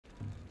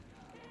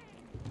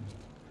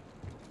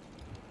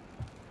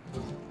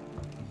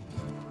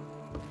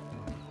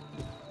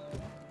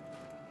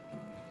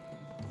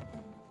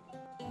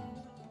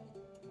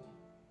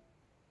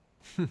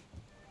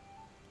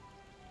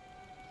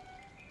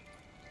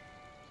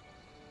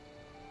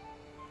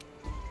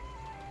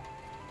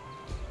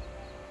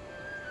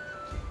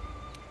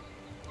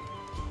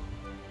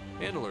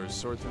Handlers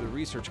sort through the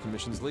Research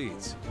Commission's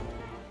leads.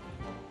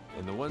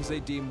 And the ones they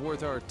deem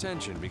worth our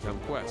attention become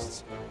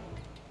quests.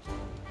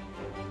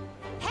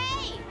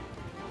 Hey!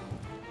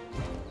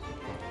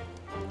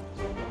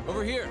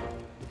 Over here!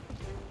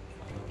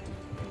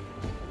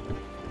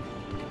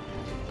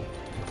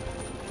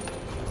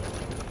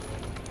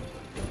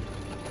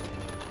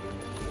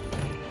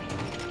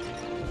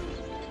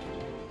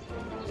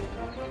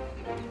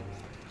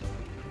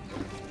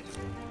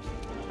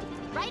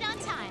 Right on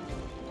time.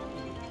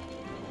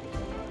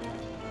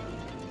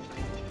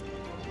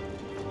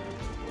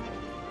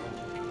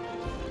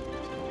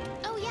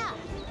 Oh, yeah.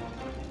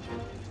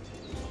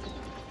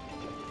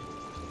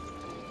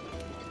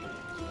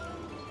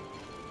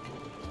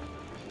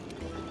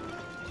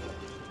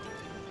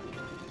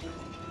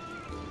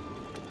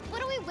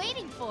 What are we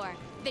waiting for?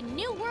 The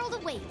new world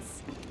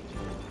awaits.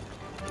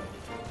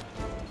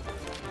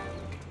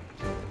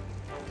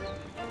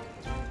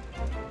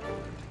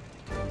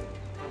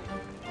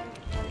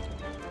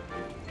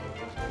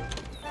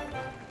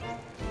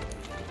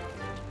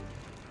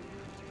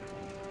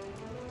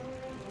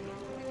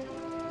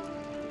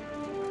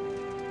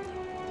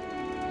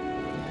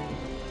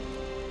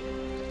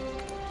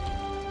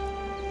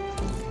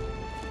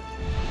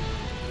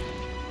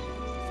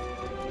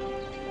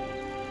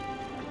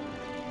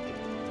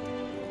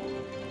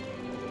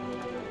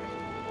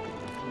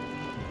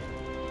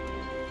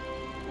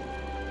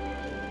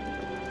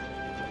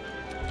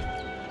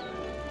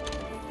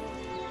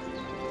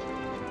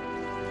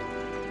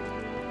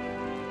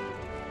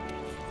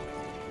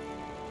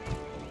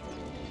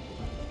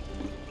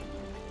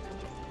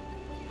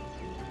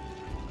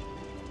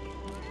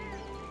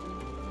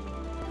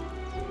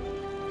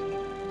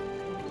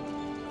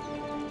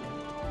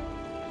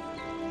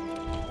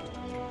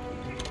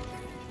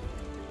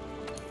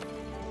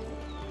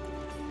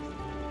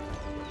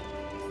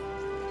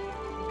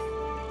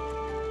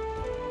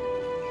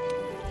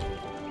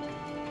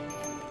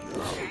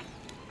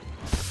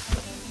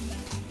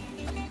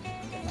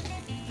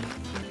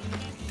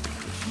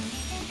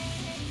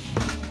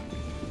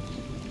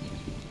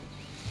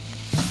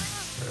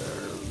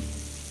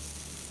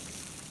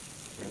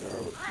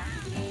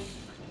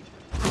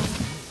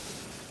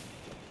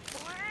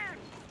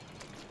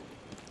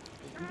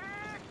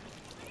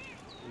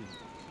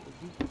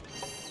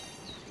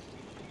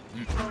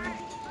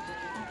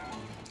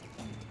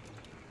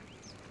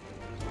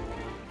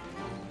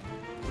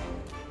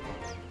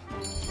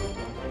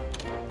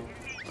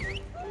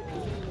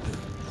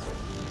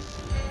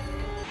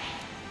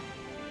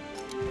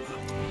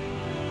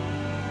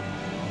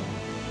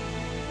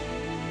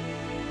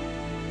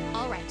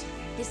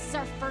 This is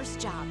our first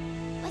job.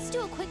 Let's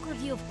do a quick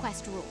review of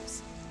quest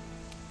rules.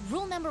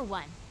 Rule number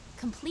 1,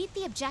 complete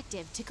the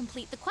objective to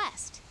complete the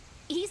quest.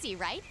 Easy,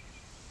 right?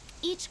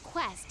 Each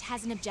quest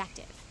has an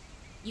objective.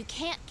 You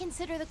can't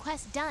consider the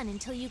quest done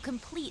until you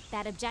complete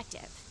that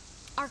objective.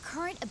 Our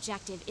current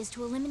objective is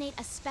to eliminate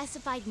a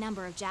specified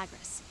number of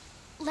Jagras.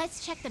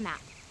 Let's check the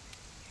map.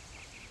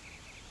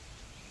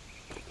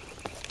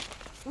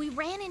 We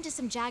ran into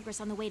some Jagras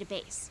on the way to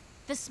base.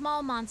 The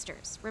small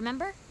monsters,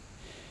 remember?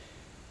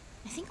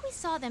 I think we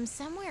saw them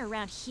somewhere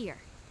around here.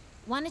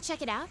 Want to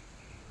check it out?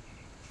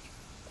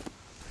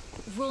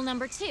 Rule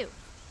number 2,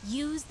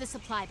 use the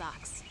supply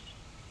box.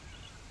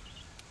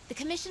 The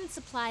Commission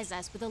supplies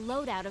us with a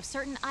loadout of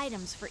certain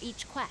items for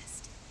each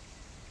quest.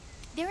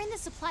 They're in the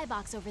supply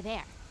box over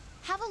there.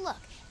 Have a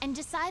look and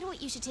decide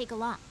what you should take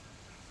along.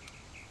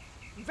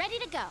 Ready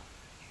to go.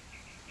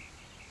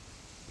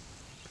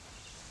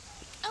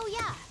 Oh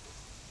yeah.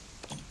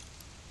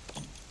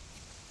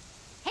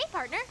 Hey,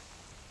 partner.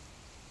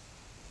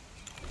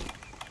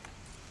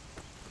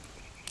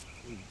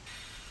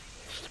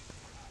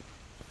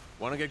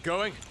 Want to get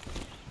going?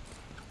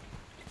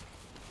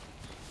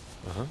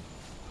 Uh-huh.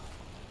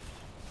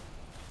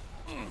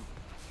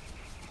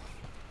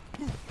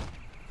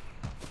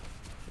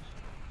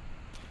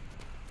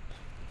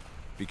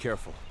 Be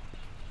careful.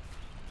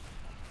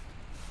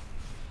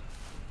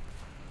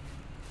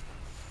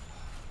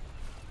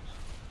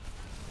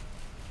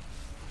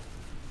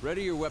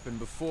 Ready your weapon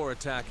before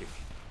attacking.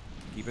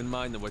 Keep in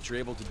mind that what you're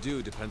able to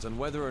do depends on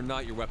whether or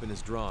not your weapon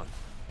is drawn.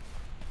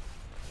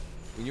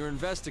 When you're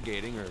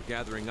investigating or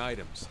gathering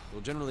items,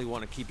 you'll generally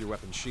want to keep your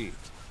weapon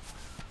sheathed.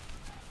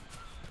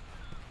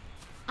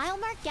 I'll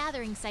mark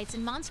gathering sites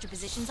and monster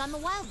positions on the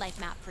wildlife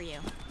map for you.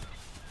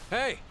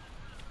 Hey!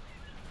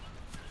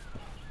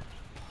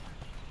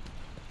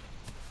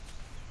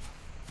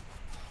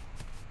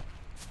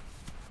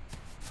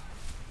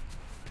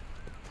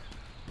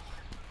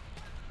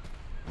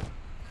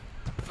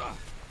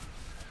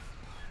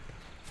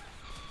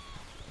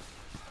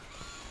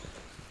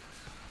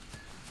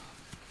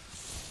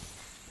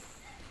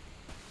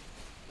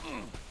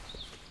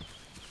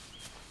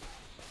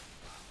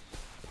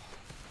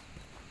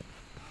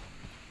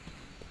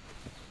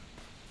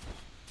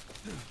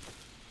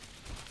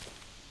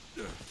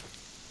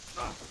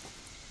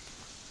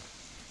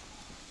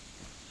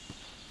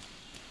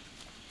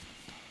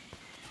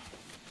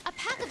 A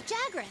pack of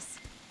Jagras!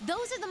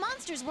 Those are the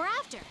monsters we're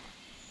after!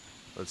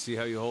 Let's see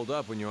how you hold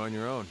up when you're on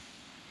your own.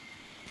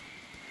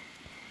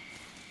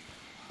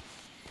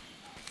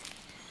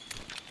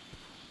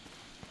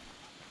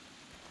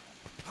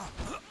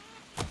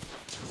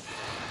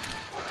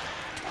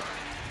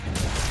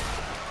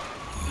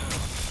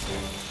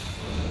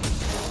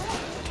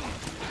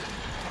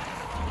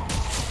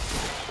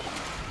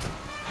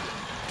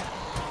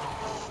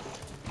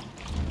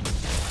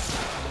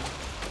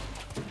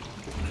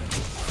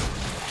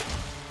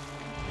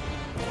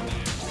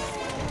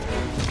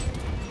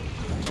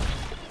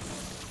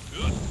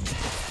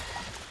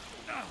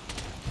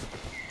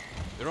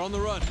 They're on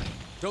the run.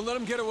 Don't let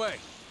them get away.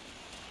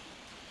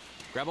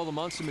 Grab all the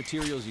monster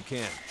materials you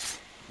can.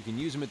 You can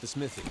use them at the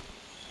smithy.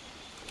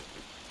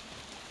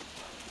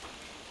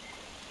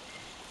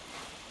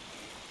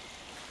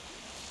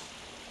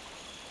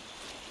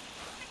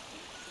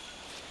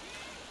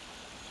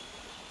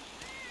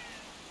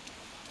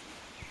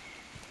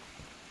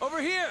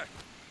 Over here!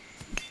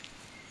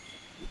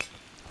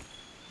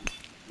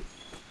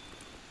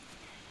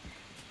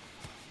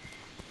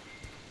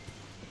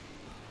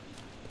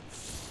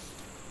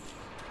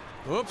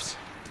 Whoops.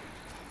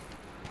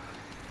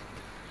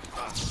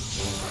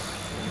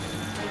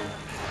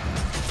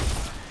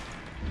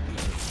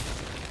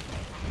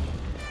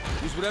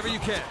 Use whatever you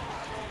can.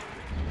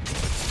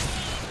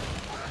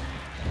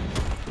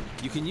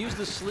 You can use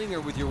the slinger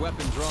with your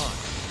weapon drawn.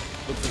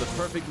 Look for the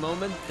perfect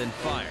moment, then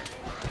fire.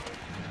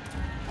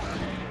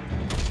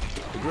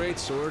 The great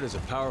sword is a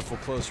powerful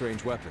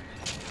close-range weapon.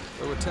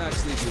 Though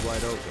attacks leave you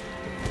wide open,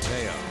 the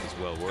payoff is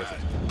well worth it.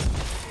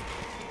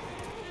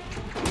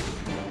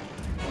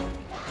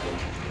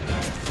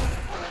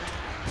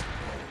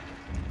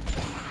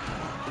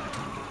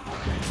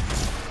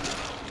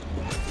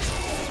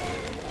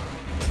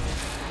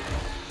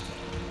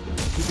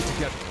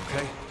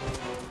 Okay?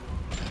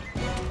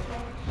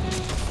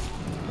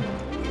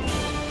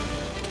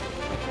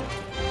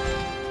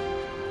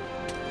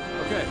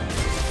 Okay,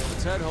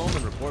 let's head home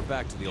and report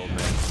back to the old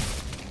man.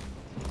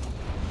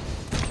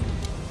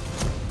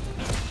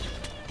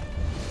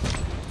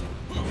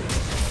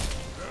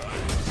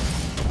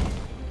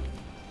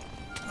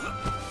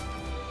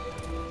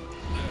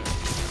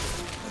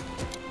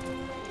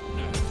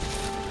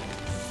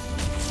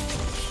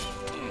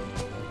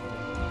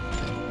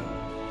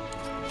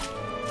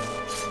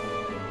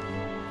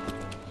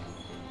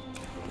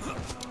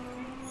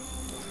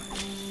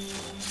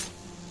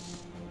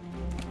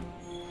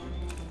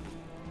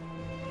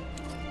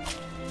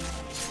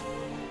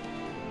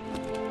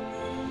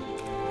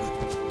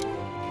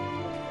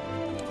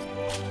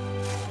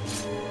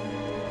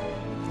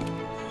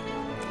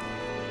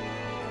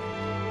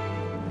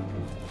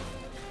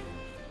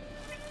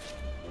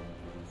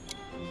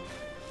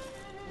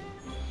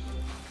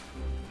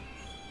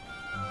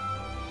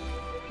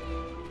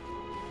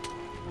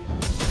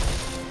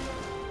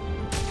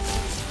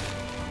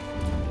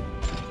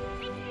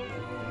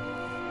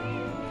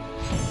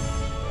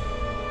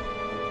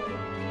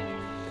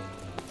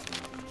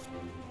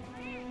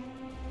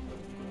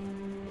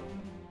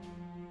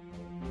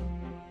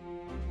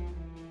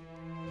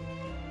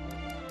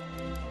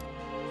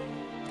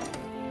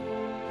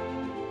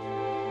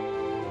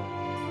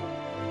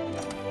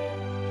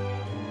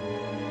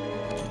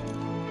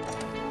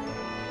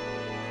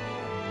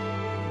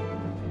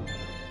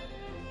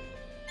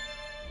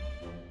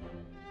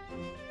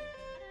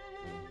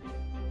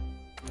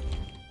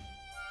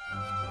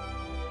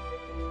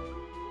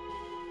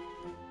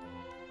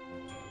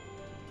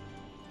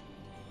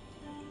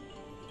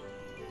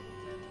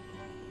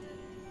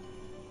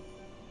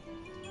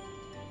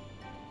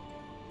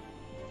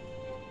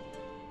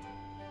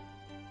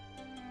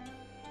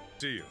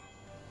 See you.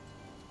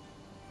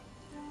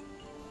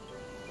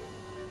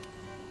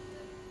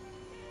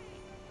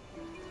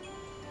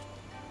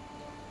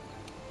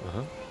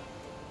 Uh-huh.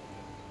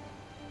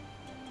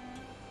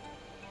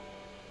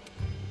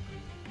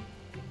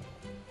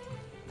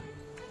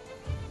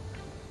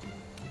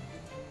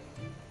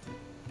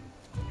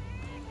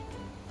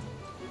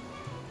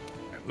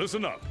 And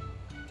listen up.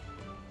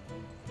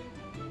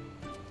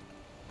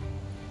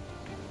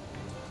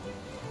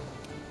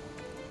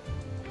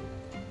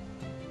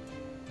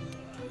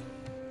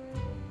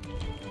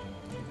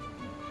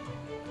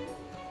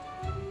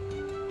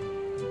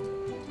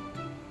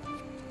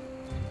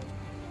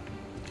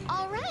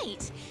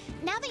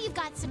 Now that you've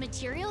got some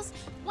materials,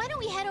 why don't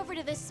we head over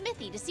to the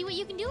smithy to see what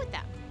you can do with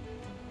them?